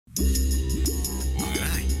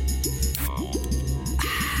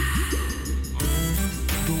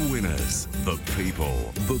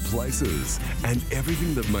people, the places, and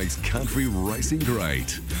everything that makes country racing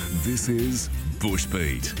great. This is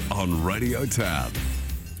Bushbeat on Radio Tab.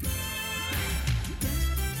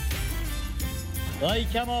 They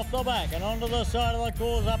come off the back and onto the side of the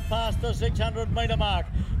course up past the 600 metre mark.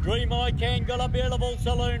 Dream I Can got a beautiful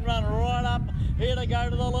saloon run right up here to go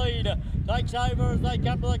to the lead. Takes over as they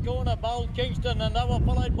come to the corner. Bold Kingston, and they were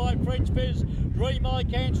followed by French Fizz. Dream I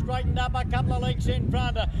Can straightened up a couple of lengths in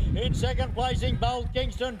front. In second placing, Bold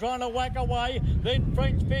Kingston trying to whack away. Then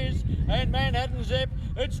French Fizz and Manhattan Zip.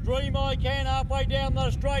 It's Dream I Can halfway down the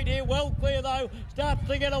straight here. Well clear though. Starts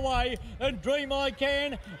to get away. And Dream I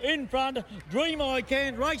Can in front. Dream I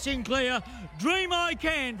Can racing clear. Dream I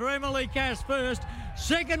Can for Emily Cass first.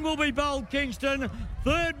 Second will be Bold Kingston.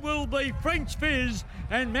 Third will be French Fizz.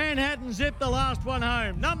 And Manhattan Zip the last one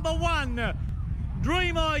home. Number one,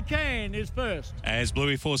 Dream I Can is first. As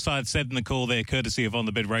Bluey Forsyth said in the call there, courtesy of On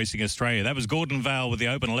The Bid Racing Australia, that was Gordon Vale with the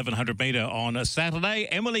Open 1100 metre on a Saturday.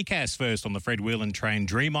 Emily Cass first on the Fred Whelan train,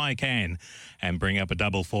 Dream I Can, and bring up a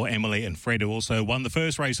double for Emily and Fred, who also won the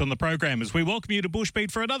first race on the program. As we welcome you to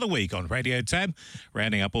Bushbeat for another week on Radio Tab,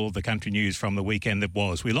 rounding up all of the country news from the weekend that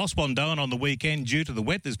was. We lost Wandoan on the weekend due to the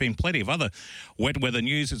wet. There's been plenty of other wet weather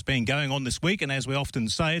news that's been going on this week, and as we often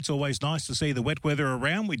say, it's always nice to see the wet weather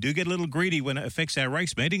around. We do get a little greedy when it affects our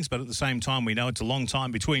race meetings, but at the same time, we know it's a long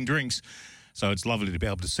time between drinks. So it's lovely to be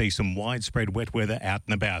able to see some widespread wet weather out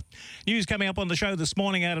and about. News coming up on the show this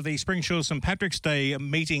morning out of the Springsure St Patrick's Day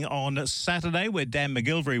meeting on Saturday, where Dan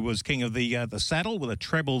McGilvery was king of the saddle with a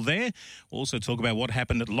treble there. We'll also talk about what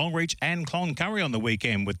happened at Longreach and Cloncurry on the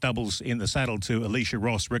weekend with doubles in the saddle to Alicia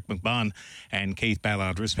Ross, Rick McMahon and Keith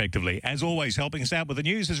Ballard respectively. As always, helping us out with the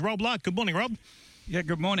news is Rob Luck. Good morning, Rob. Yeah,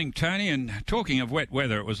 good morning, Tony. And talking of wet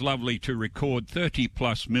weather, it was lovely to record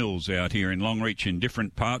 30-plus mils out here in Longreach in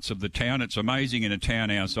different parts of the town. It's amazing in a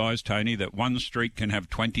town our size, Tony, that one street can have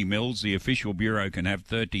 20 mils, the official bureau can have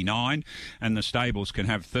 39, and the stables can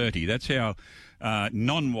have 30. That's how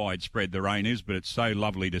non-widespread the rain is, but it's so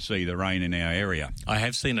lovely to see the rain in our area. I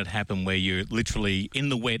have seen it happen where you're literally in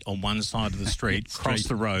the wet on one side of the street, cross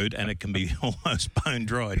the road, and it can be almost bone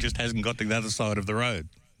dry. It just hasn't got to the other side of the road.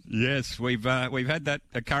 Yes, we've had that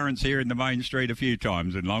occurrence here in the main street a few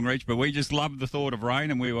times in Longreach, but we just love the thought of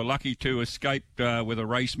rain, and we were lucky to escape with a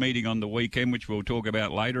race meeting on the weekend, which we'll talk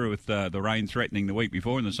about later, with the rain threatening the week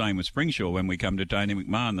before, and the same with Springsure when we come to Tony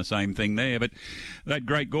McMahon, the same thing there. But that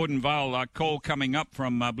great Gordon Vale call coming up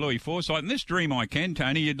from Bluey Forsyth, and this Dream I Can,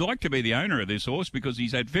 Tony, you'd like to be the owner of this horse because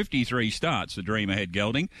he's had 53 starts, the Dream Ahead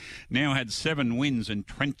gelding, now had 7 wins and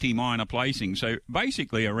 20 minor placings, so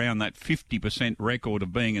basically around that 50% record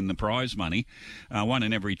of being in the prize money, 1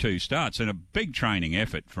 in every 2 starts, and a big training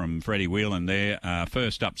effort from Freddie Whelan there,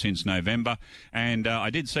 first up since November. And I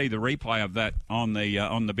did see the replay of that on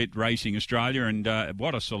the Bit Racing Australia, and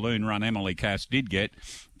what a saloon run Emily Cass did get.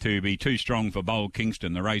 To be too strong for Bold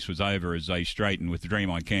Kingston. The race was over as they straightened with Dream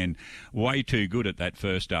I Can. Way too good at that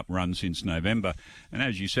first up run since November. And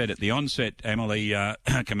as you said at the onset, Emily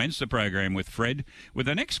commenced the program with Fred with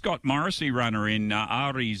the next Scott Morrissey runner in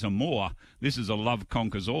Ari Zamor. This is a Love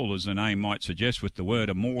Conquers All, as the name might suggest, with the word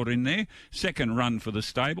Amor in there. Second run for the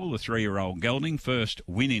stable, the 3-year-old gelding. First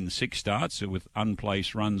win in 6 starts with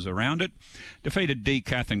unplaced runs around it. Defeated D.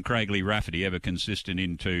 Cath and Craigley Rafferty, ever consistent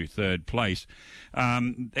into 3rd place.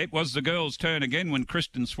 It was the girls' turn again when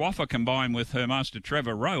Kristen Swaffer combined with her master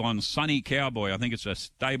Trevor Rowe on Sunny Cowboy. I think it's a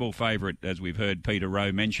stable favourite, as we've heard Peter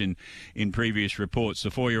Rowe mention in previous reports. The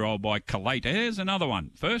 4-year-old by Collate. There's another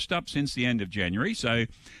one. First up since the end of January. So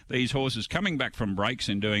these horses coming back from breaks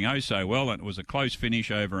and doing oh so well. And it was a close finish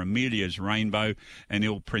over Amelia's Rainbow and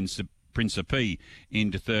Il Principe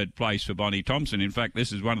into 3rd place for Bonnie Thompson. In fact,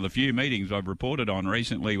 this is one of the few meetings I've reported on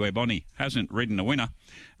recently where Bonnie hasn't ridden a winner.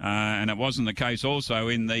 And it wasn't the case also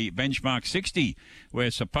in the Benchmark 60,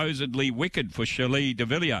 where supposedly Wicked for Shirley de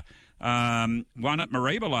Villiers won at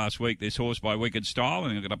Mariba last week, this horse by Wicked Style,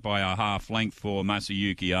 and got up by a half length for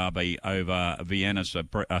Masayuki Abe over Vienna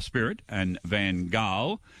Spirit and Van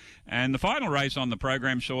Gaal. And the final race on the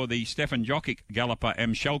program saw the Stefan Jokic galloper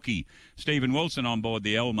Mshelki. Stephen Wilson on board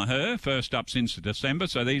the El Maher, first up since December.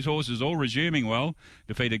 So these horses all resuming well.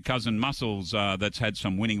 Defeated Cousin Muscles, that's had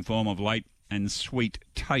some winning form of late, and Sweet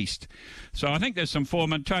Taste. So I think there's some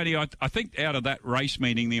form. And Tony, I think out of that race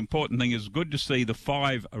meeting, the important thing is good to see the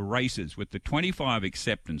 5 races with the 25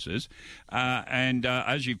 acceptances. And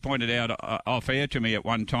as you pointed out off air to me at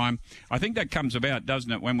one time, I think that comes about,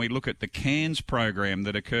 doesn't it, when we look at the Cairns program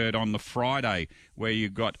that occurred on the Friday where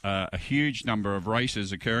you've got a huge number of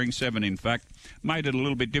races occurring, 7 in fact, made it a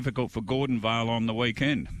little bit difficult for Gordon Vale on the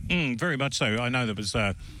weekend. Very much so. I know there was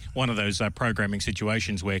one of those programming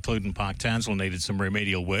situations where Cluden Park Townsville needed some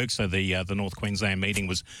remedial work, so the North Queensland meeting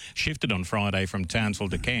was shifted on Friday from Townsville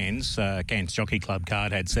to Cairns. Cairns Jockey Club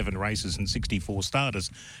card had 7 races and 64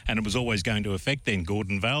 starters, and it was always going to affect then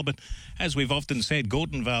Gordon Vale. But as we've often said,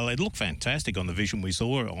 Gordon Vale, it looked fantastic on the vision we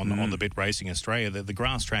saw on the Bit Racing Australia. The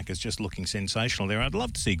grass track is just looking sensational there. I'd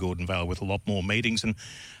love to see Gordon Vale with a lot more meetings, and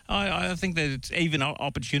I think that it's even an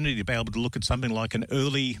opportunity to be able to look at something like an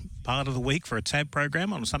early part of the week for a tab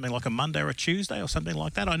program on something like a Monday or a Tuesday or something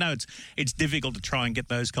like that. I know it's difficult to try and get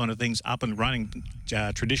those kind of things up and running.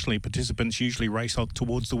 Traditionally, participants usually race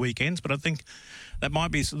towards the weekends, but I think that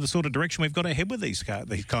might be the sort of direction we've got to head with these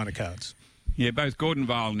kind of cards. Yeah, both Gordon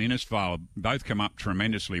Vale and Innisfail both come up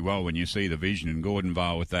tremendously well when you see the vision, and Gordon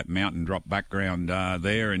Vale with that mountain drop background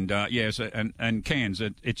there, and yes, and Cairns,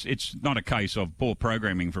 it's not a case of poor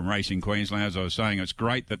programming from Racing Queensland. As I was saying, it's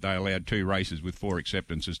great that they allowed 2 races with 4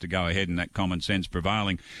 acceptances to go ahead, and that common sense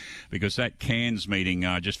prevailing, because that Cairns meeting,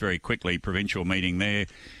 just very quickly, provincial meeting there,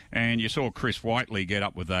 and you saw Chris Whiteley get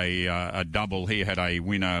up with a double. He had a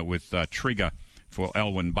winner with Trigger for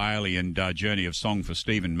Elwyn Bailey and Journey of Song for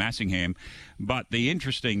Stephen Massingham. But the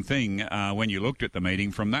interesting thing, when you looked at the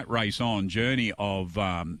meeting, from that race on, Journey of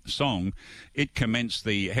Song, it commenced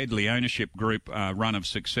the Headley Ownership Group run of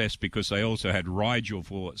success, because they also had Rigel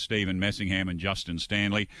for Stephen Massingham and Justin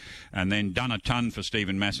Stanley, and then Done a Ton for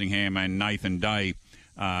Stephen Massingham and Nathan Day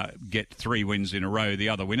get 3 wins in a row. The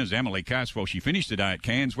other winners, Emily Cass, well, she finished today at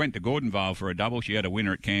Cairns, went to Gordon Vale for a double. She had a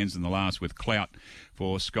winner at Cairns in the last with Clout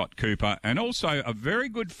for Scott Cooper, and also a very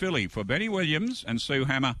good filly for Benny Williams and Sue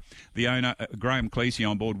Hammer, the owner, Graham Cleese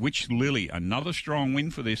on board. Witch Lily, another strong win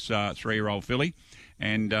for this 3-year-old filly,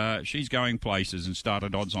 and she's going places and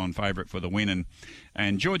started odds-on favourite for the win.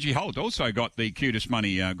 And Georgie Holt also got the cutest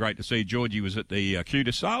money. Great to see Georgie was at the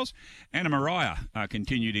cutest sales. Anna Mariah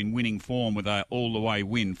continued in winning form with a all-the-way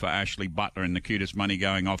win for Ashley Butler, and the cutest money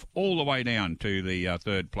going off all the way down to the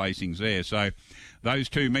third placings there. So those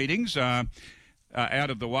 2 meetings out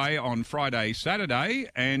of the way on Friday, Saturday.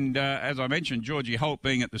 And as I mentioned, Georgie Holt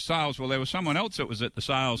being at the sales, well, there was someone else that was at the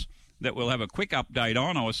sales that we'll have a quick update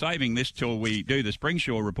on. I was saving this till we do the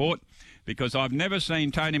Springshaw report, because I've never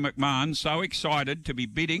seen Tony McMahon so excited to be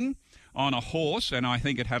bidding on a horse, and I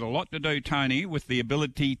think it had a lot to do, Tony, with the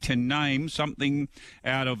ability to name something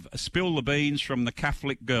out of Spill the Beans from the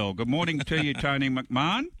Catholic Girl. Good morning to you, Tony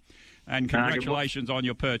McMahon, and congratulations on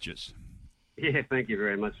your purchase. Yeah, thank you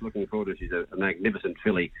very much. Looking forward to it. She's a magnificent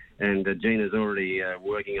filly, and Gina's already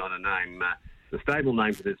working on a name. The stable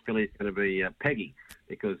name for this filly is going to be Peggy,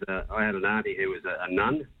 because I had an auntie who was a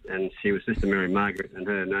nun, and she was Sister Mary Margaret, and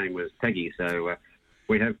her name was Peggy. So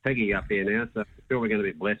we have Peggy up here now, so I feel we're going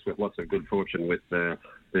to be blessed with lots of good fortune with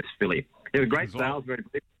this filly. It was great sales, very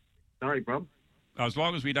pleased. Sorry, Bob. As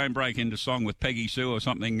long as we don't break into song with Peggy Sue or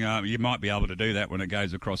something, you might be able to do that when it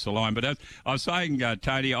goes across the line. But as I was saying,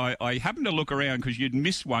 Tony, I happened to look around because you'd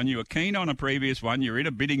missed one. You were keen on a previous one. You're in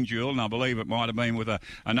a bidding duel, and I believe it might have been with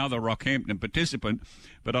another Rockhampton participant.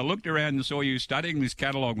 But I looked around and saw you studying this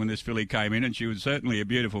catalogue when this filly came in, and she was certainly a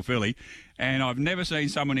beautiful filly. And I've never seen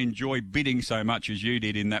someone enjoy bidding so much as you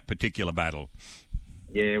did in that particular battle.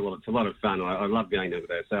 Yeah, well, it's a lot of fun. I love going to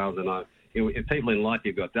their sales, and if people in life,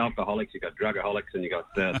 you've got alcoholics, you've got drugaholics, and you've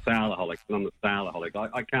got salaholics, and I'm a salaholic.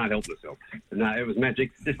 I can't help myself. No, it was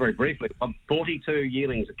magic. Just very briefly, 42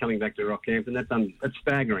 yearlings are coming back to Rockhampton. That's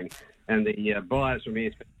staggering. And the buyers from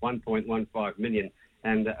here spent $1.15 million.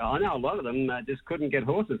 And I know a lot of them just couldn't get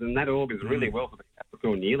horses, and that augurs really well for the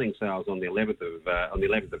Capricorn yearling sales on the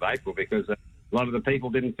 11th of April, because a lot of the people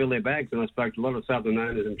didn't fill their bags. And I spoke to a lot of southern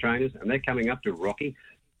owners and trainers, and they're coming up to Rocky.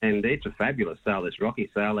 And it's a fabulous sale, this Rocky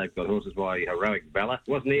sale. They've got horses by Heroic Valor.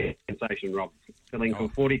 Wasn't he a sensation, Rob? Selling for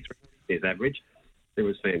 43 years average. It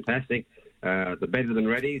was fantastic. The Better Than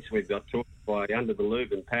Readies, we've got talk by Under the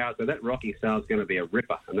Louvre and Power. So that Rocky sale is going to be a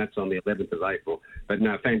ripper, and that's on the 11th of April. But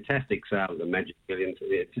no, fantastic sale of the Magic Millions.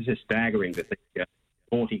 It's just staggering to think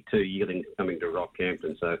 42 yearlings coming to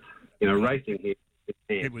Rockhampton. So, racing here.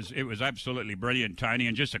 It was absolutely brilliant, Tony.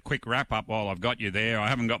 And just a quick wrap-up while I've got you there. I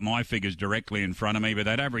haven't got my figures directly in front of me, but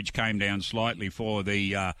that average came down slightly for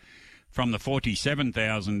the from the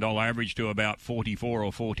 $47,000 average to about 44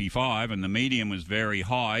 or 45, and the median was very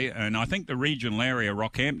high. And I think the regional area,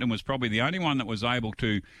 Rockhampton, was probably the only one that was able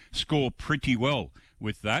to score pretty well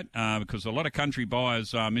with that, because a lot of country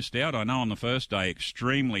buyers missed out. I know on the first day,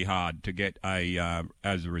 extremely hard to get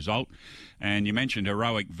as a result. And you mentioned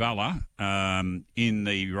Heroic Valor in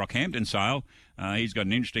the Rockhampton sale. He's got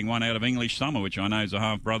an interesting one out of English Summer, which I know is a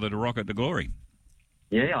half-brother to Rocket to Glory.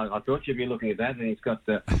 Yeah, I thought you'd be looking at that. And he's got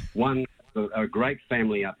a great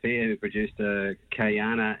family up here who produced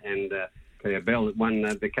Kayana and Bell that won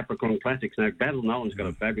the Capricorn Classics. Now, Battle Nolan's got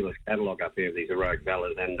a fabulous catalogue up here of these heroic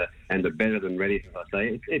valors and the better than ready, as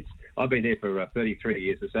I say. I've been here for 33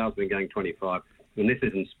 years. The sale's been going 25. And this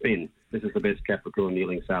isn't spin. This is the best Capricorn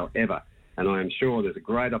yearling sale ever. And I am sure there's a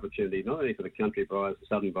great opportunity, not only for the country buyers, the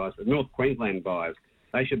southern buyers, but North Queensland buyers.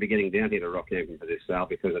 They should be getting down here to Rockhampton for this sale,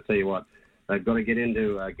 because I tell you what, they've got to get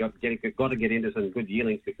into some good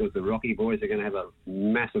yearlings, because the Rocky boys are going to have a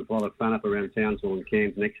massive lot of fun up around Townsville and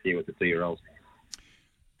Cairns next year with the 2-year-olds.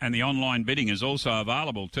 And the online bidding is also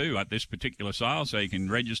available too at this particular sale, so you can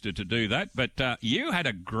register to do that. But you had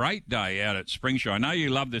a great day out at Springsure. I know you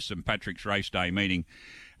love this St Patrick's Race Day meeting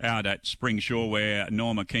out at Springsure, where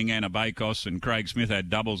Norma King, Anna Bakos and Craig Smith had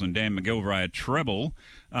doubles and Dan McGilvray a treble.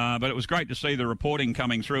 But it was great to see the reporting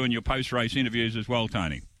coming through and your post-race interviews as well,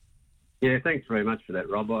 Tony. Yeah, thanks very much for that,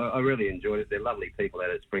 Rob. I really enjoyed it. They're lovely people out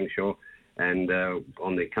at Springsure. And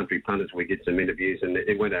on the Country Punters, we did some interviews, and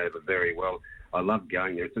it went over very well. I love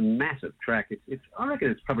going there. It's a massive track. I reckon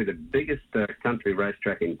it's probably the biggest country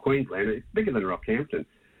racetrack in Queensland. It's bigger than Rockhampton.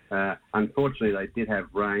 Unfortunately, they did have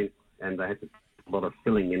rain, and they had to put a lot of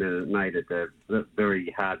filling in, and it made it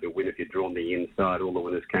very hard to win if you draw on the inside. All the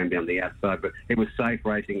winners came down the outside, but it was safe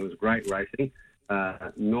racing. It was great racing.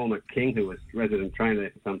 Norma King, who was resident trainer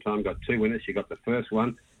there for some time, got 2 winners. She got the first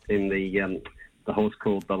one in the horse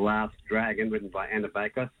called The Last Dragon, ridden by Anna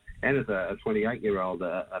Bakos. Anna's a 28-year-old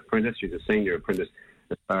apprentice. She's a senior apprentice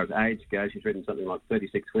as far as age goes. She's ridden something like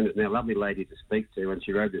 36 winners now. Lovely lady to speak to, and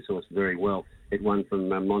she rode this horse very well. It won from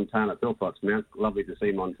Montana Philpott's mount. Lovely to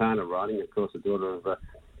see Montana riding, of course, the daughter of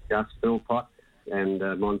Gus Philpott. And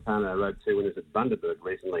Montana rode 2 winners at Bundaberg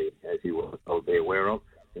recently, as you will be aware of.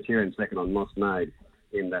 And she ran second on Moss Maid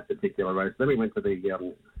in that particular race. Then we went to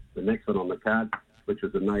the next one on the card, which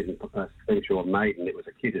was the maiden, Springsure Maiden. It was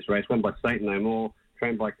the cutest race, won by Saint No More,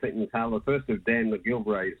 trained by Clinton Taylor. The first of Dan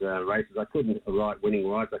McGilvray's races. I couldn't write winning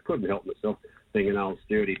rides. I couldn't help myself being an old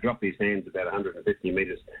steward. He dropped his hands about 150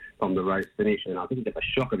 metres from the race finish, and I think he got the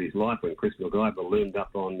shock of his life when Chris Maguire ballooned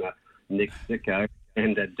up on Nick Sicko.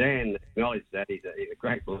 And Dan acknowledged that. He's a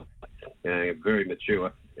great boy, very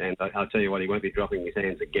mature. And I'll tell you what, he won't be dropping his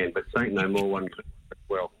hands again. But Saint No More won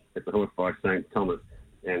well at the horse by St Thomas.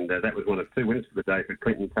 And that was one of 2 winners for the day for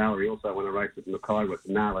Clinton Taylor. He also won a race at Mackay with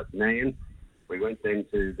Narlet Nan. We went then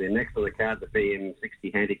to the next on the card, the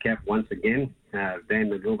BM60 handicap once again. Dan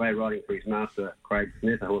McGilvray riding for his master, Craig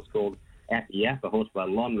Smith, a horse called Appy App, a horse by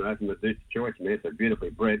Lonro from the Duke's Choice mare, so beautifully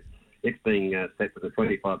bred. It's being set for the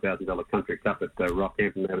 $25,000 Country Cup at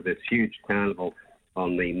Rockhampton. There was this huge carnival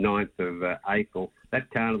on the 9th of April. That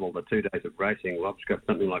carnival, the 2 days of racing, Rob's got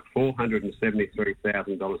something like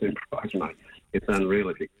 $473,000 in prize money. It's unreal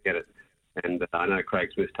if you can get it. And I know Craig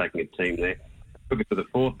Smith's taking a team there. Took it to the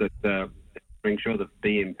 4th at Springsure, the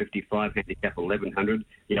BM55 handicap 1100.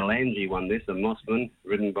 Yolangi won this, a Mossman,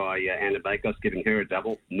 ridden by Anna Bakos, giving her a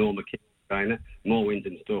double. Norma King trainer. More wins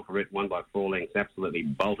in store for it, won by 4 lengths, absolutely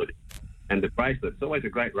bolted. And the bracelet, it's always a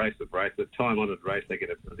great race, the bracelet. Time-honoured race,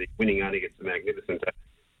 the winning only gets a magnificent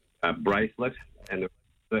bracelet. And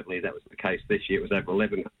certainly that was the case this year. It was over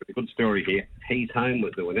 1100. A good story here. He's Home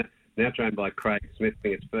was the winner. Now trained by Craig Smith,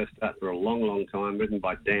 being its first start for a long, long time, ridden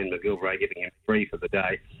by Dan McGilvray, giving him 3 for the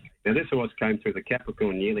day. Now, this horse came through the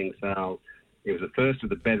Capricorn yearling sales. It was the first of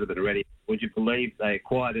the better than ready. Would you believe they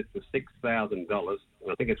acquired it for $6,000? And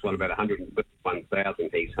I think it's won about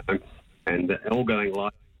 $151,000. He's Home. And all going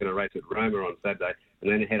live. Going to race at Roma on Saturday, and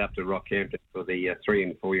then head up to Rockhampton for the 3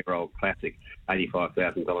 and 4-year-old classic,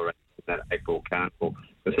 $85,000 race in that April carnival.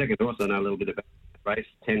 The second horse I know a little bit about the race,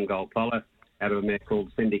 10 Gold Polo, out of a mare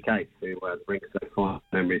called Syndicate, who brings so fine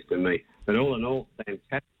memories to me. But all in all,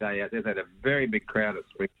 fantastic day out there. They had a very big crowd at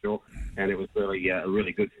Springsure, and it was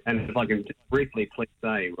really good. And if I can just briefly please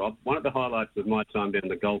say, Rob, one of the highlights of my time down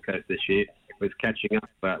the Gold Coast this year was catching up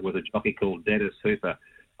with a jockey called Dennis Hooper.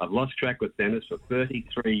 I've lost track with Dennis for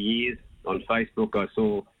 33 years. On Facebook, I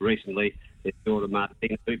saw recently his daughter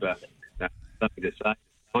Martina Hooper, something to say,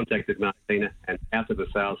 contacted Martina, and out of the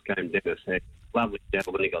sales came Dennis. A lovely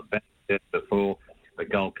gentleman. He got back before the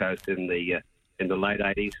Gold Coast in the late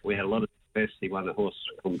 80s. We had a lot of success. He won a horse,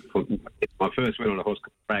 my first win on a horse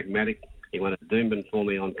called Pragmatic. He won at Doomben for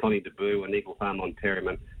me on Connie Deboo and Eagle Farm on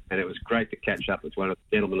Perryman. And it was great to catch up with one of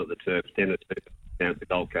the gentlemen of the turf, Dennis Hooper, down to the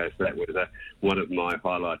Gold Coast. That was one of my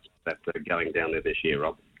highlights that going down there this year,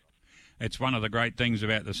 Rob. It's one of the great things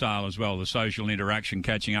about the sale as well, the social interaction,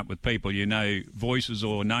 catching up with people you know voices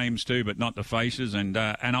or names too, but not the faces, and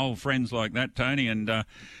old friends like that, Tony. And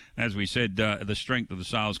as we said, the strength of the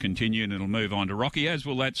sales continue and it'll move on to Rocky, as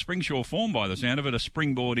will that Springsure form by the sound of it, a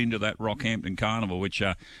springboard into that Rockhampton Carnival, which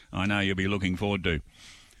I know you'll be looking forward to.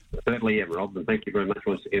 Certainly am, Rob, and thank you very much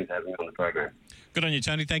once again for having me on the program. Good on you,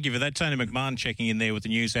 Tony. Thank you for that. Tony McMahon checking in there with the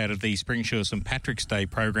news out of the Springsure St Patrick's Day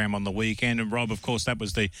program on the weekend. And, Rob, of course, that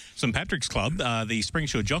was the St Patrick's Club. The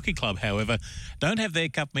Springsure Jockey Club, however, don't have their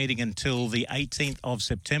cup meeting until the 18th of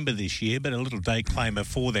September this year, but a little day claimer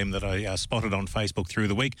for them that I spotted on Facebook through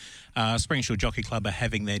the week. Springsure Jockey Club are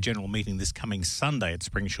having their general meeting this coming Sunday at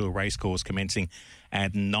Springsure Racecourse, commencing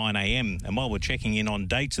at 9 a.m. And while we're checking in on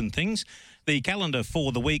dates and things, the calendar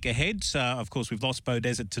for the week ahead, of course, we've lost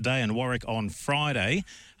Beaudesert today and Warwick on Friday.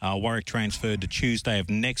 Warwick transferred to Tuesday of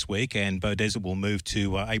next week, and Beaudesert will move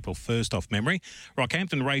to April 1st off memory.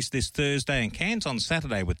 Rockhampton race this Thursday and Cairns on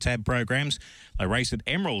Saturday with tab programs. They race at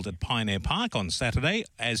Emerald at Pioneer Park on Saturday,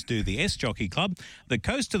 as do the S Jockey Club. The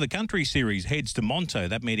Coast to the Country Series heads to Monto.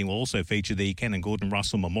 That meeting will also feature the Ken and Gordon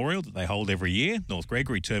Russell Memorial that they hold every year. North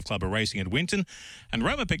Gregory Turf Club are racing at Winton. And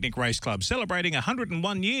Roma Picnic Race Club celebrating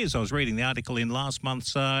 101 years. I was reading the article in last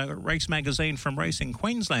month's race magazine from Racing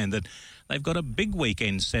Queensland that they've got a big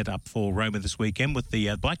weekend set up for Roma this weekend with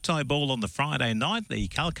the Black Tie Ball on the Friday night, the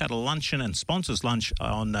Calcutta Luncheon and Sponsors Lunch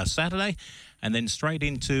on Saturday, and then straight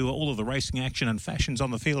into all of the racing action and fashions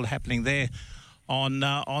on the field happening there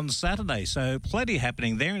on Saturday. So plenty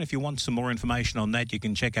happening there, and if you want some more information on that, you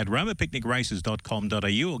can check out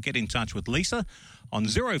romapicnicraces.com.au or get in touch with Lisa on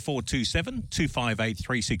 0427 258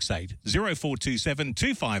 368. 0427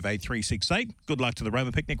 258 368. Good luck to the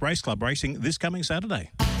Roma Picnic Race Club racing this coming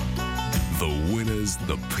Saturday. The winners,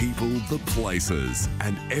 the people, the places,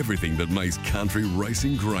 and everything that makes country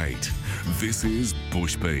racing great. This is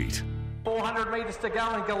Bushbeat. 400 metres to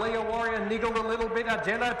go, and Galea Warrior niggled a little bit.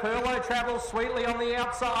 Argento Perlo travels sweetly on the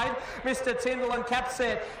outside. Mr. Tyndall and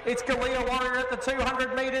Capset. It's Galea Warrior at the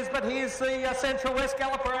 200 metres, but here's the Central West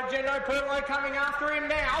Galloper. Argento Perlo coming after him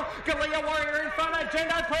now. Galea Warrior in front.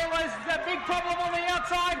 Argento Perlo's a big problem on the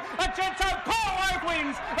outside. Argento Perlo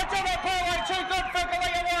wins. Argento Perlo too good for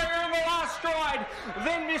Galea Warrior in the last stride.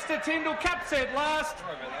 Then Mr. Tyndall Capset last.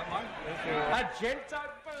 Argento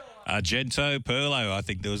Perlo. Argento Perlo. I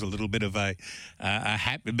think there was a little bit of a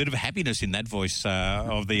bit of happiness in that voice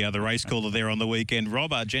of the race caller there on the weekend.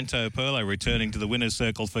 Rob, Argento Perlo returning to the winner's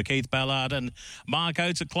circle for Keith Ballard and Mark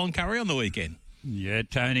Oates at Cloncurry on the weekend. Yeah,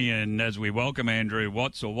 Tony, and as we welcome Andrew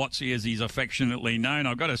Watts, or Watsy as he's affectionately known,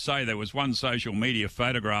 I've got to say there was one social media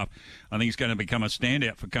photograph I think is going to become a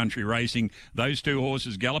standout for country racing. Those two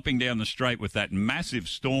horses galloping down the straight with that massive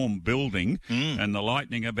storm building and the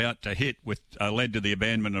lightning about to hit with led to the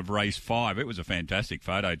abandonment of race 5. It was a fantastic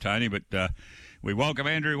photo, Tony, but we welcome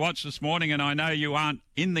Andrew Watts this morning, and I know you aren't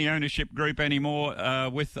in the ownership group anymore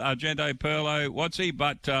with Argento Perlo, Watsy,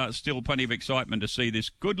 but still plenty of excitement to see this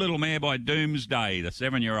good little mare by Doomsday, the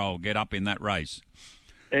 7-year-old, get up in that race.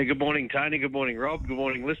 Yeah, good morning, Tony. Good morning, Rob. Good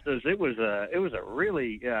morning, listeners. It was a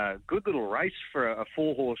really good little race for a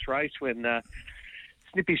 4-horse race when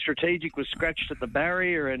Snippy Strategic was scratched at the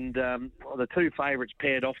barrier, and the two favourites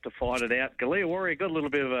paired off to fight it out. Galea Warrior got a little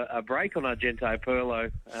bit of a break on Argento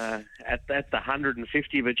Perlo at the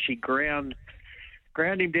 150, but she ground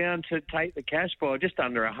him down to take the cash by just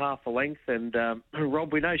under a half a length. And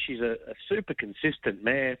Rob, we know she's a super consistent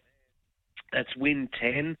mare. That's win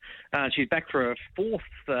 10. She's back for a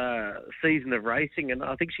 4th season of racing, and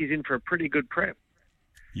I think she's in for a pretty good prep.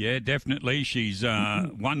 Yeah, definitely. She's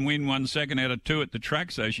 1 win, 1 second out of 2 at the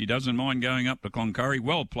track, so she doesn't mind going up to Cloncurry.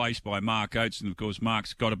 Well placed by Mark Oates, and of course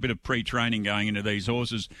Mark's got a bit of pre-training going into these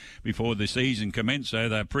horses before the season commenced, so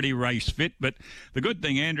they're pretty race fit. But the good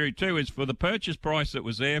thing, Andrew, too, is for the purchase price that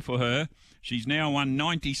was there for her, she's now won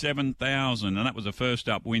 $97,000, and that was a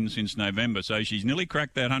first-up win since November, so she's nearly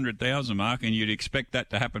cracked that $100,000 mark, and you'd expect that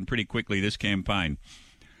to happen pretty quickly this campaign.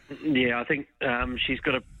 Yeah, I think she's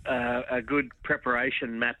got a good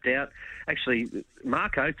preparation mapped out. Actually,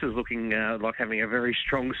 Mark Oates is looking like having a very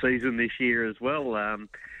strong season this year as well.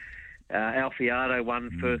 Alfiado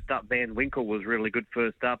won first up. Van Winkle was really good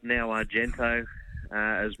first up. Now Argento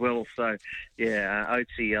as well. So, yeah,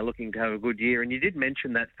 Oatesy looking to have a good year. And you did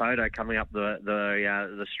mention that photo coming up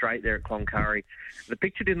the straight there at Cloncurry. The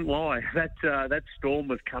picture didn't lie. That storm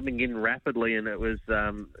was coming in rapidly, and it was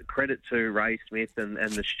credit to Ray Smith and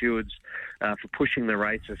the stewards for pushing the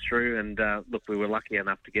races through. And, look, we were lucky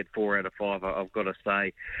enough to get 4 out of 5, I've got to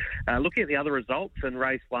say. Looking at the other results, and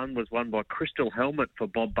race 1 was won by Crystal Helmet for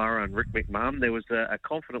Bob Burrow and Rick McMahon. There was a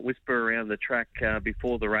confident whisper around the track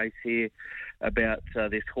before the race here about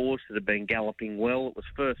this horse that had been galloping well. It was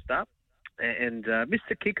first up and missed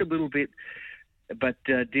the kick a little bit, but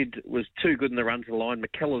was too good in the run to the line.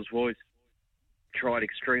 McKellar's Voice tried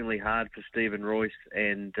extremely hard for Stephen Royce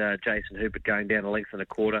and Jason Hupert going down a length and a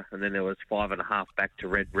quarter, and then there was 5.5 back to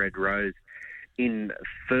Red Rose. In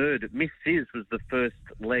third, Miss Sis was the first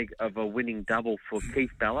leg of a winning double for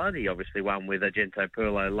Keith Ballard. He obviously won with Argento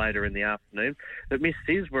Perlo later in the afternoon. But Miss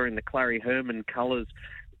Sis wearing the Clary Herman colours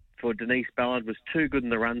for Denise Ballard was too good in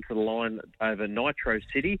the run to the line over Nitro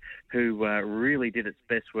City, who really did its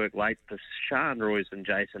best work late for Sian Royce and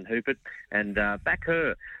Jason Hupert. And back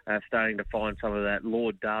her, starting to find some of that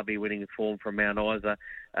Lord Derby winning form from Mount Isa,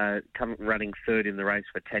 running third in the race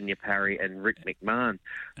for Tanya Parry and Rick McMahon.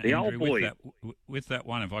 The Andrew, old boy. With that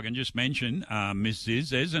one, if I can just mention, Miss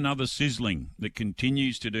Ziz, there's another sizzling that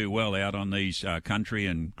continues to do well out on these country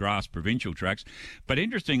and grass provincial tracks. But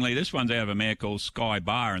interestingly, this one's out of a mare called Sky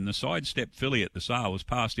Bar, and the sidestep filly at the sale was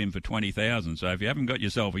passed in for 20,000. So if you haven't got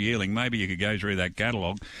yourself a yearling, maybe you could go through that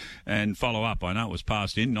catalogue and follow up. I know it was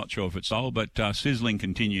passed in, not sure if it sold, but sizzling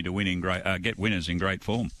continued to win in get winners in great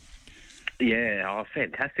form. Yeah,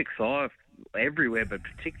 fantastic sire everywhere, but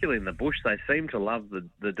particularly in the bush. They seem to love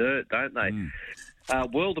the dirt, don't they?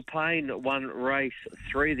 World of Pain won race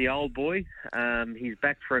 3, the old boy. He's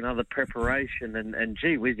back for another preparation, and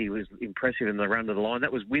gee whiz, he was impressive in the run to the line.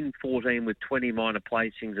 That was win 14 with 20 minor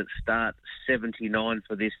placings at start 79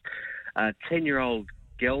 for this 10-year-old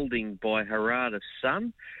gelding by Harada's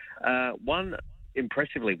son. Won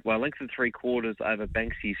impressively, length and 3/4 over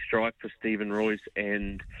Banksy Strike for Stephen Royce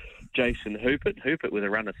and Jason Hupert. Hupert with a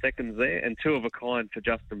run of seconds there, and 2 of a kind for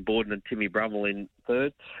Justin Borden and Timmy Brummel in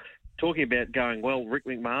third. Talking about going well, Rick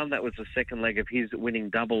McMahon, that was the second leg of his winning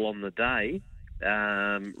double on the day.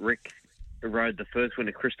 Rick rode the first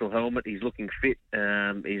winner, Crystal Helmet. He's looking fit.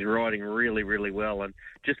 He's riding really, really well, and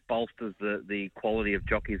just bolsters the quality of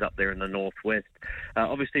jockeys up there in the northwest.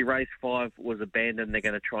 Obviously, race 5 was abandoned. They're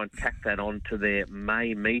going to try and tack that on to their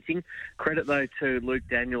May meeting. Credit, though, to Luke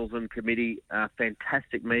Daniels and committee.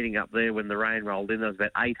 Fantastic meeting up there when the rain rolled in. There was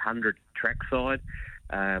about 800 trackside.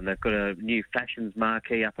 They've got a new Fashions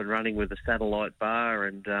marquee up and running with a satellite bar,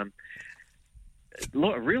 and a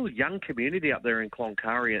real young community up there in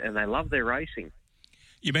Cloncurry, and they love their racing.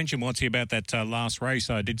 You mentioned, Watsy, about that last race.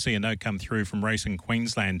 I did see a note come through from Racing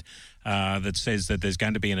Queensland that says that there's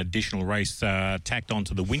going to be an additional race tacked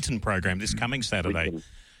onto the Winton program this coming Saturday.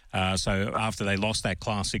 So after they lost that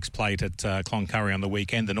Class 6 plate at Cloncurry on the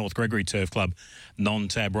weekend, the North Gregory Turf Club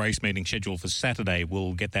non-tab race meeting scheduled for Saturday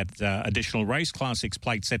will get that additional race. Class 6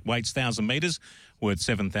 plate set weights 1,000 metres worth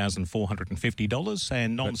 $7,450,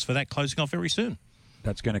 and noms for that closing off very soon.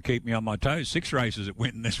 That's going to keep me on my toes. 6 races at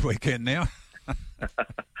Winton this weekend now.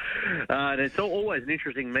 It's always an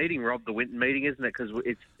interesting meeting, Rob, the Winton meeting, isn't it? Because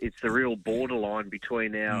it's the real borderline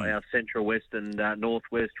between our Central West and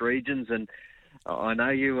Northwest regions, and I know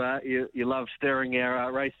you love stirring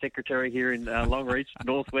our race secretary here in Longreach,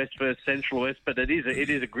 Northwest versus Central West, but it is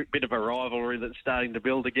a bit of a rivalry that's starting to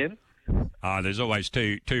build again. There's always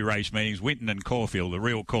two race meetings, Winton and Caulfield, the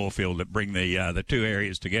real Caulfield, that bring the two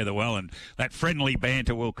areas together well, and that friendly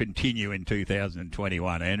banter will continue in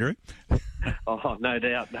 2021, Andrew. Oh, no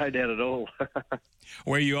doubt at all.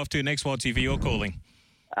 Where are you off to next, Watsy, for your calling?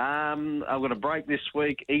 I've got a break this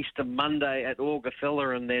week, Easter Monday at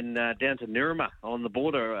Augafella, and then down to Nirrima on the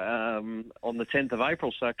border on the 10th of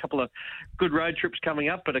April. So a couple of good road trips coming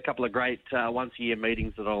up, but a couple of great once-a-year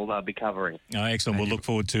meetings that I'll be covering. Oh, excellent. We'll look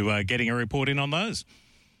forward to getting a report in on those.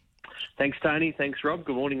 Thanks, Tony. Thanks, Rob.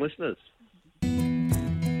 Good morning, listeners.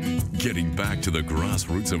 Getting back to the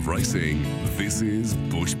grassroots of racing, this is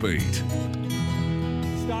Bush Beat.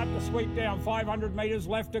 Start to sweep down, 500 metres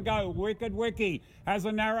left to go. Wicked Wiki has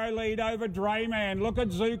a narrow lead over Drayman. Look at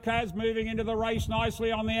Zukaz moving into the race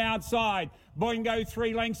nicely on the outside. Boingo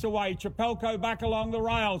 3 lengths away. Chapelco back along the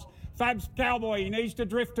rails. Fab's Cowboy, he needs to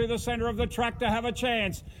drift to the centre of the track to have a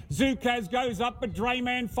chance. Zukaz goes up, but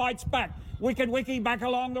Drayman fights back. Wicked Wiki back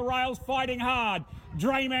along the rails, fighting hard.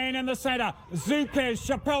 Drayman in the centre. Zukaz,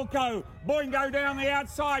 Chapelco, Boingo down the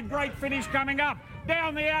outside. Great finish coming up.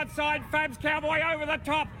 Down the outside, Fab's Cowboy over the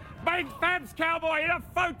top. Fab's Cowboy in a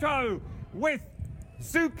photo with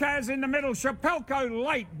Zukaz in the middle. Chapelco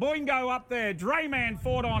late. Boingo up there. Drayman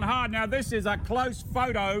fought on hard. Now this is a close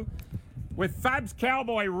photo with Fab's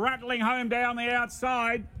Cowboy rattling home down the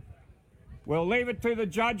outside. We'll leave it to the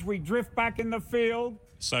judge. We drift back in the field.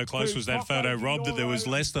 So close was that photo, Rob, that there was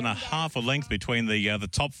less than a half a length between the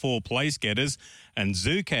top 4 place getters, and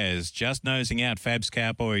Zukaz just nosing out Fab's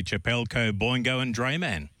Cowboy, Chapelco, Boingo and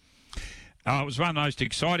Drayman. Oh, it was one of the most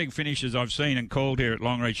exciting finishes I've seen and called here at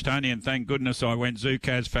Longreach, Tony, and thank goodness I went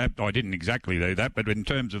Zukaz, Fab. I didn't exactly do that, but in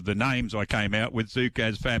terms of the names, I came out with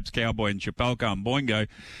Zukaz, Fabs, Cowboy and Chapelco and Boingo.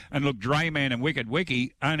 And look, Drayman and Wicked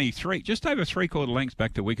Wiki, only just over three-quarter lengths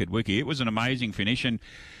back to Wicked Wiki. It was an amazing finish, and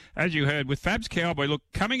as you heard, with Fab's Cowboy, look,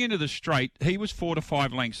 coming into the straight, he was 4 to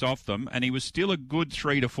 5 lengths off them, and he was still a good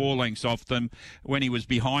 3 to 4 lengths off them when he was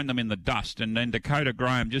behind them in the dust, and then Dakota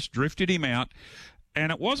Graham just drifted him out. And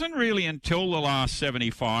it wasn't really until the last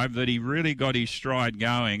 75 that he really got his stride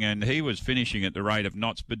going, and he was finishing at the rate of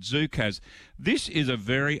knots. But Zukaz, this is a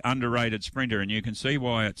very underrated sprinter, and you can see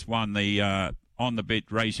why it's won the On the Bit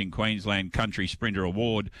Racing Queensland Country Sprinter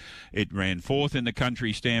Award. It ran fourth in the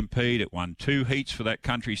Country Stampede. It won 2 heats for that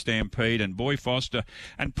Country Stampede. And Boy Foster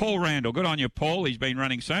and Paul Randall. Good on you, Paul. He's been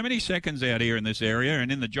running so many seconds out here in this area,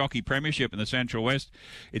 and in the Jockey Premiership in the Central West,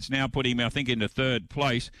 it's now put him, I think, into 3rd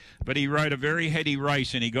place. But he rode a very heady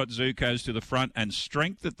race, and he got Zukaz to the front and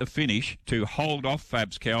strength at the finish to hold off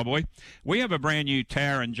Fab's Cowboy. We have a brand new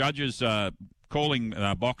tower and judges calling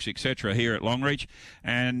box, etc. here at Longreach,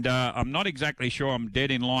 and I'm not exactly sure I'm dead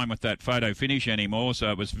in line with that photo finish anymore, so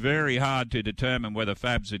it was very hard to determine whether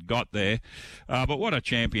Fabs had got there. But what a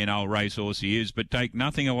champion old racehorse he is. But take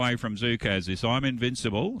nothing away from Zukaz. This I'm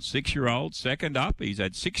Invincible, 6-year-old, second up. He's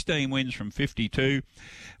had 16 wins from 52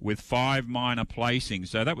 with 5 minor placings.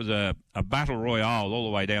 So that was a battle royale all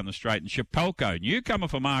the way down the straight. And Chapelco, newcomer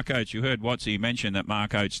for Mark Oates. You heard Watsy mention that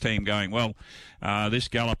Mark Oates' team going well. This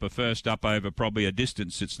galloper first up over probably a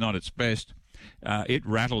distance it's not its best. It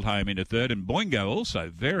rattled home into 3rd, and Boingo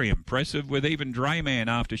also very impressive with even Drayman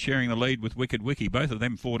after sharing the lead with Wicked Wiki. Both of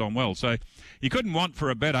them fought on well. So you couldn't want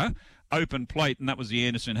for a better open plate, and that was the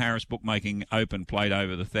Anderson Harris bookmaking open plate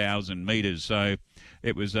over the 1,000 metres. So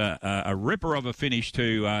it was a ripper of a finish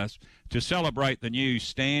to celebrate the new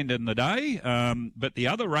stand in the day. But the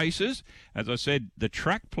other races, as I said, the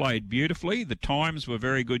track played beautifully. The times were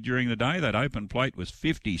very good during the day. That open plate was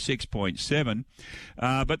 56.7.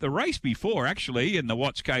 But the race before, actually, in the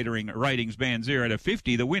Watts Catering ratings band 0 to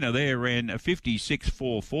 50, the winner there ran a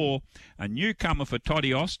 56.44. A newcomer for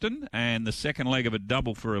Toddy Austin, and the second leg of a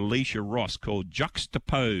double for Alicia Ross called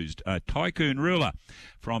Juxtaposed, a Tycoon Ruler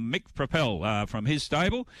from Mick Propel from his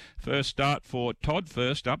stable. First start for Todd,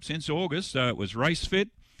 first up since August, so it was race fit,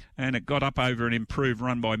 and it got up over an improved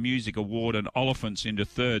run by Music Award and Oliphants into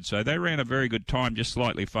 3rd. So they ran a very good time, just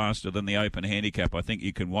slightly faster than the open handicap. I think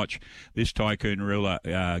you can watch this Tycoon Ruler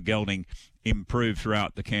gelding improve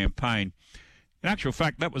throughout the campaign. In actual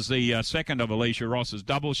fact, that was the second of Alicia Ross's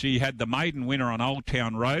double. She had the maiden winner on Old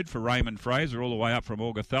Town Road for Raymond Fraser all the way up from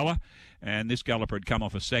Augathella. And this galloper had come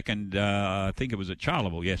off a second, I think it was at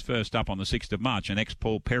Charleville, yes, first up on the 6th of March. An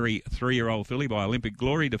ex-Paul Perry 3-year-old filly by Olympic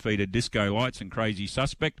Glory defeated Disco Lights and Crazy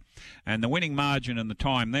Suspect. And the winning margin and the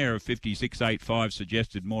time there of 56.85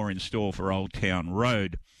 suggested more in store for Old Town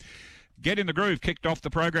Road. Get in the Groove kicked off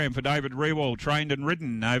the program for David Rewald, trained and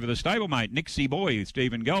ridden over the stablemate Nixie Boy with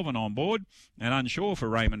Stephen Galvin on board, and Unsure for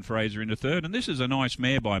Raymond Fraser into 3rd. And this is a nice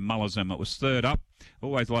mare by Mullizum. It was 3rd up.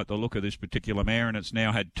 Always liked the look of this particular mare, and it's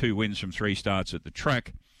now had 2 wins from 3 starts at the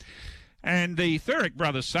track. And the Thurick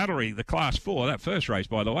Brothers Saddlery, the Class 4, that first race,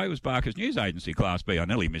 by the way, was Barker's News Agency Class B. I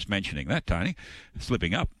nearly missed mentioning that, Tony.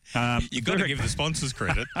 Slipping up. You've got to give the sponsors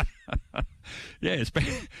credit. Yeah,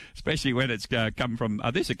 especially when it's come from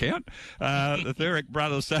this account. The Thurick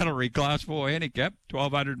Brothers Saddlery Class 4 handicap,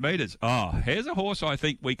 1,200 metres. Oh, here's a horse I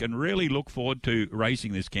think we can really look forward to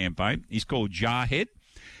racing this campaign. He's called Jarhead.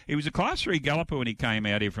 He was a Class 3 galloper when he came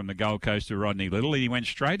out here from the Gold Coast to Rodney Little, and he went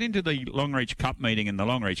straight into the Longreach Cup meeting in the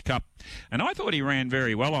Longreach Cup. And I thought he ran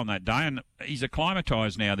very well on that day, and he's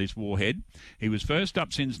acclimatised now, this Warhead. He was first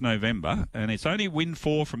up since November, and it's only win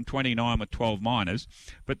 4 from 29 with 12 minors.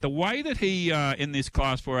 But the way that he, in this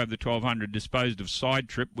Class 4 over the 1,200, disposed of Side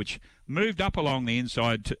Trip, which moved up along the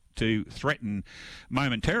inside to threaten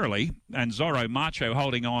momentarily, and Zorro Macho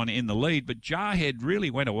holding on in the lead, but Jarhead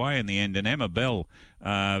really went away in the end, and Emma Bell,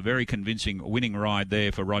 very convincing winning ride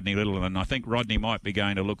there for Rodney Little, and I think Rodney might be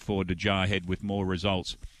going to look forward to Jarhead with more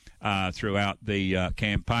results throughout the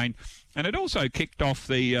campaign. And it also kicked off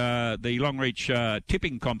the Longreach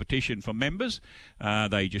tipping competition for members.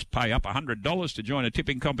 They just pay up $100 to join a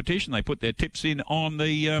tipping competition. They put their tips in on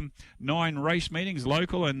the 9 race meetings,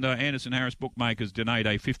 local, and Anderson Harris Bookmakers donate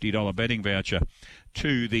a $50 betting voucher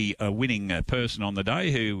to the winning person on the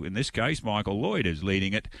day, who, in this case, Michael Lloyd is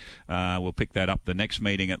leading it. We'll pick that up the next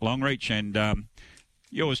meeting at Longreach. And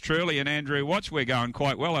Yours truly and Andrew Watts. We're going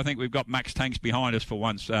quite well. I think we've got Max Tanks behind us for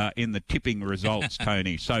once in the tipping results,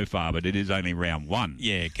 Tony, so far, but it is only round one.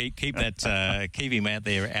 Yeah, keep that keep him out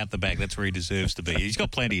there out the back. That's where he deserves to be. He's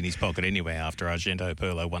got plenty in his pocket anyway after Argento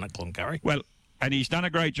Perlo won at Cloncurry. Well, and he's done a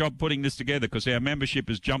great job putting this together because our membership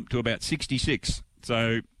has jumped to about 66.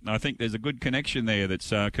 So I think there's a good connection there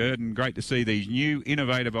that's occurred, and great to see these new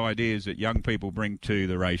innovative ideas that young people bring to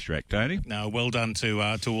the racetrack, Tony. No, well done to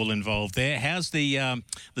all involved there. How's the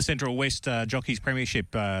Central West Jockeys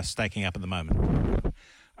Premiership staking up at the moment?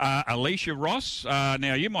 Alicia Ross.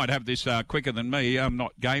 Now, you might have this quicker than me. I'm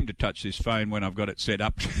not game to touch this phone when I've got it set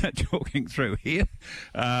up talking through here.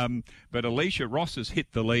 But Alicia Ross has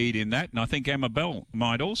hit the lead in that, and I think Emma Bell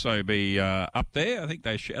might also be up there. I think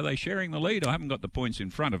are they sharing the lead? I haven't got the points in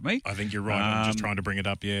front of me. I think you're right. I'm just trying to bring it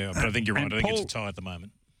up, yeah. But I think you're right. I think it's a tie at the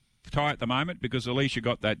moment. Tie at the moment because Alicia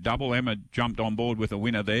got that double. Emma jumped on board with a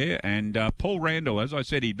winner there, and Paul Randall, as I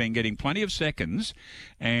said, he'd been getting plenty of seconds,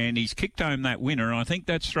 and he's kicked home that winner, and I think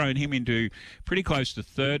that's thrown him into pretty close to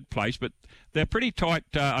third place, but they're pretty tight.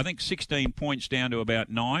 I think 16 points down to about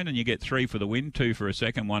 9, and you get 3 for the win, 2 for a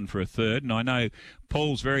second, 1 for a third. And I know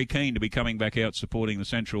Paul's very keen to be coming back out supporting the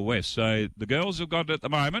Central West. So the girls have got it at the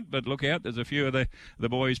moment, but look out, there's a few of the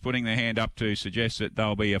boys putting their hand up to suggest that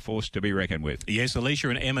they'll be a force to be reckoned with. Yes, Alicia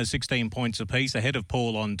and Emma 16 points apiece, ahead of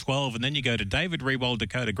Paul on 12, and then you go to David Rewald,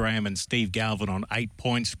 Dakota Graham and Steve Galvin on 8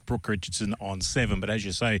 points, Brooke Richardson on 7. But as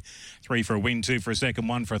you say, 3 for a win, 2 for a second,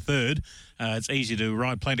 1 for a third. It's easy to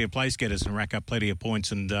ride plenty of place getters and rack up plenty of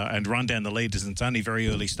points and run down the leaders. And it's only very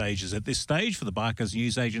early stages at this stage for the Barker's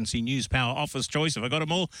News Agency News Power Office Choice. Have I got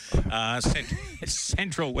them all?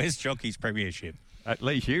 Central West Jockeys Premiership. At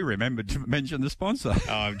least you remembered to mention the sponsor.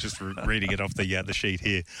 Oh, I'm just reading it off the sheet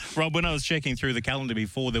here. Rob, when I was checking through the calendar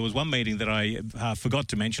before, there was one meeting that I forgot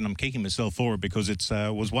to mention. I'm kicking myself for it because it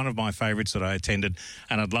was one of my favourites that I attended,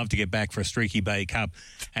 and I'd love to get back for a Streaky Bay Cup.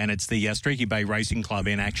 And it's the Streaky Bay Racing Club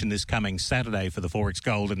in action this coming Saturday for the Forex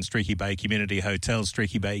Gold and Streaky Bay Community Hotel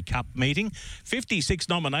Streaky Bay Cup meeting. 56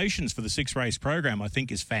 nominations for the 6-race program, I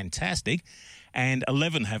think, is fantastic. And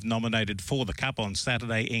 11 have nominated for the Cup on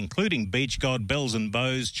Saturday, including Beach God, Bells and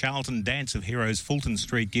Bows, Charlton, Dance of Heroes, Fulton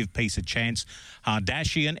Street, Give Peace a Chance,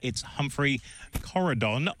 Hardashian, It's Humphrey,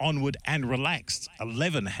 Corridon, Onward and Relaxed.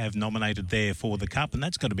 11 have nominated there for the Cup, and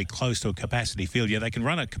that's got to be close to a capacity field. Yeah, they can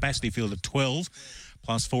run a capacity field at 12,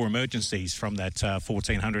 plus 4 emergencies from that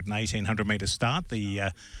 1,400 and 1,800 metre start.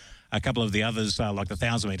 A couple of the others, like the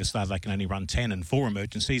 1,000-metre start, they can only run 10 and 4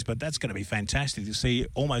 emergencies, but that's going to be fantastic to see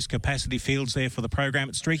almost capacity fields there for the program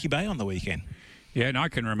at Streaky Bay on the weekend. Yeah, and I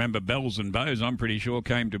can remember Bells and Bows, I'm pretty sure,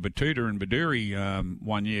 came to Batuta and Baduri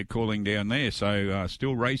one year calling down there. So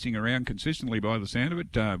still racing around consistently by the sound of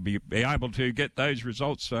it. Be able to get those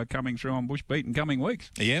results coming through on Bushbeat in coming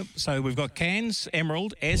weeks. Yep, so we've got Cairns,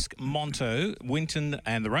 Emerald, Esk, Monto, Winton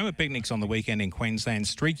and the Roma Picnics on the weekend in Queensland,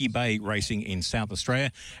 Streaky Bay Racing in South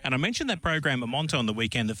Australia. And I mentioned that program at Monto on the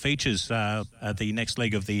weekend that features the next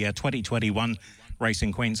leg of the 2021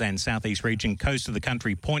 Racing Queensland Southeast Region Coast of the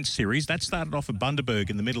Country Points Series. That started off at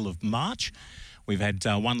Bundaberg in the middle of March. We've had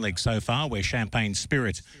one leg so far where Champagne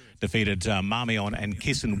Spirit defeated Marmion and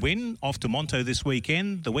Kiss and Win. Off to Monto this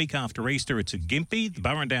weekend. The week after Easter, it's at Gympie. The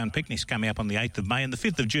Burrendown Picnic's coming up on the 8th of May, and the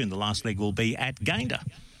 5th of June, the last leg will be at Gayndah.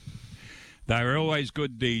 They were always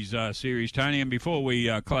good, these series, Tony. And before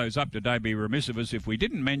we close up today, be remiss of us if we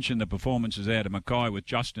didn't mention the performances out of Mackay with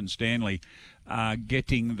Justin Stanley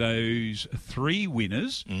getting those 3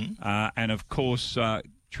 winners. And, of course,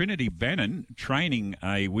 Trinity Bannon training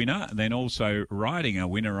a winner, then also riding a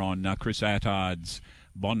winner on Chris Attard's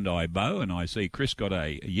Bondi Bow, and I see Chris got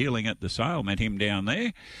a yearling at the sale, met him down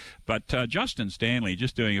there. But Justin Stanley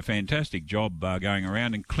just doing a fantastic job going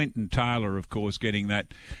around, and Clinton Taylor, of course, getting that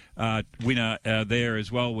winner there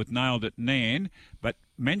as well with Nailed It Nan. But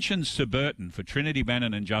mention Surburton for Trinity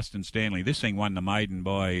Bannon and Justin Stanley. This thing won the maiden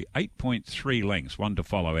by 8.3 lengths, one to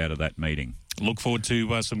follow out of that meeting. Look forward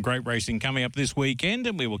to some great racing coming up this weekend,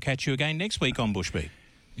 and we will catch you again next week on Bushbeat.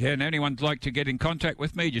 Yeah, and anyone'd like to get in contact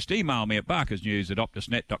with me, just email me at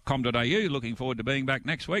barkersnews@optusnet.com.au. Looking forward to being back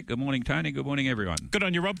next week. Good morning, Tony. Good morning, everyone. Good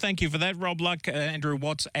on you, Rob. Thank you for that. Rob Luck, Andrew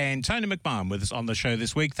Watts and Tony McMahon with us on the show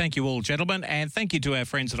this week. Thank you all, gentlemen, and thank you to our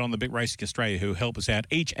friends at On The Bit Racing Australia who help us out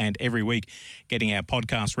each and every week getting our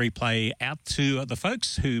podcast replay out to the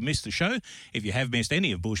folks who missed the show. If you have missed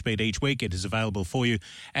any of Bushbeat each week, it is available for you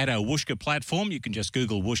at our Wooshka platform. You can just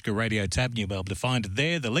Google Wooshka Radio Tab and you'll be able to find it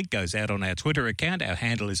there. The link goes out on our Twitter account. Our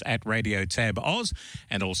handle is at Radio Tab Oz,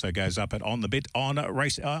 and also goes up at On The Bit on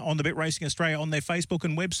the Bit Racing Australia on their Facebook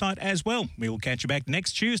and website as well. We will catch you back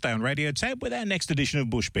next Tuesday on Radio Tab with our next edition of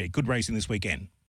Bushbeat. Good racing this weekend.